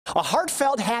A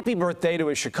heartfelt happy birthday to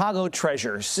a Chicago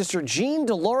treasure, Sister Jean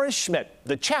Dolores Schmidt,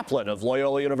 the chaplain of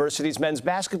Loyola University's men's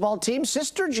basketball team.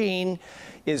 Sister Jean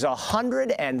is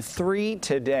 103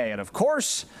 today, and of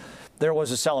course, there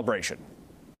was a celebration.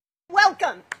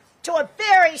 Welcome to a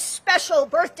very special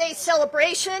birthday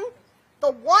celebration,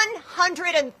 the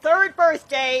 103rd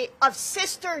birthday of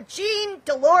Sister Jean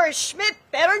Dolores Schmidt,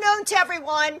 better known to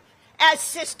everyone as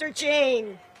Sister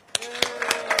Jean.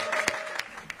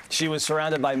 She was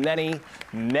surrounded by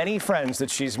many friends that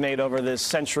she's made over this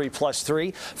century plus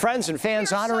three. Friends and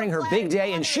fans honoring her big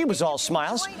day, and she was all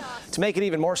smiles. To make it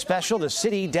even more special, the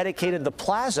city dedicated the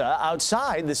plaza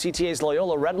outside the CTA's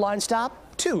Loyola Red Line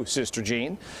stop to Sister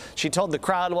Jean. She told the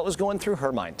crowd what was going through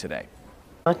her mind today.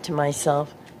 I thought to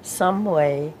myself, some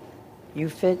way you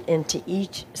fit into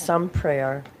some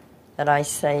prayer that I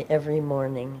say every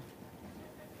morning.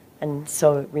 And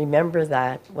so remember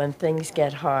that when things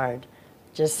get hard,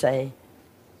 just say,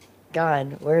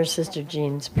 God, where's Sister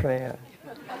Jean's prayer?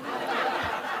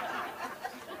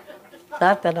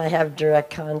 Not that I have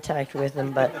direct contact with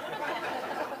him, but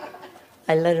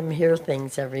I let him hear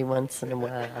things every once in a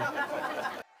while.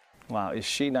 Wow, is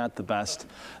she not the best?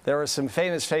 There were some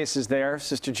famous faces there,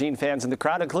 Sister Jean fans in the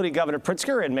crowd, including Governor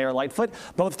Pritzker and Mayor Lightfoot,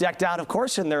 both decked out, of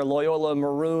course, in their Loyola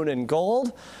maroon and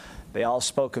gold. They all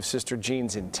spoke of Sister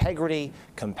Jean's integrity,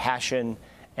 compassion,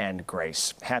 and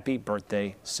grace. Happy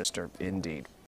birthday, sister, indeed.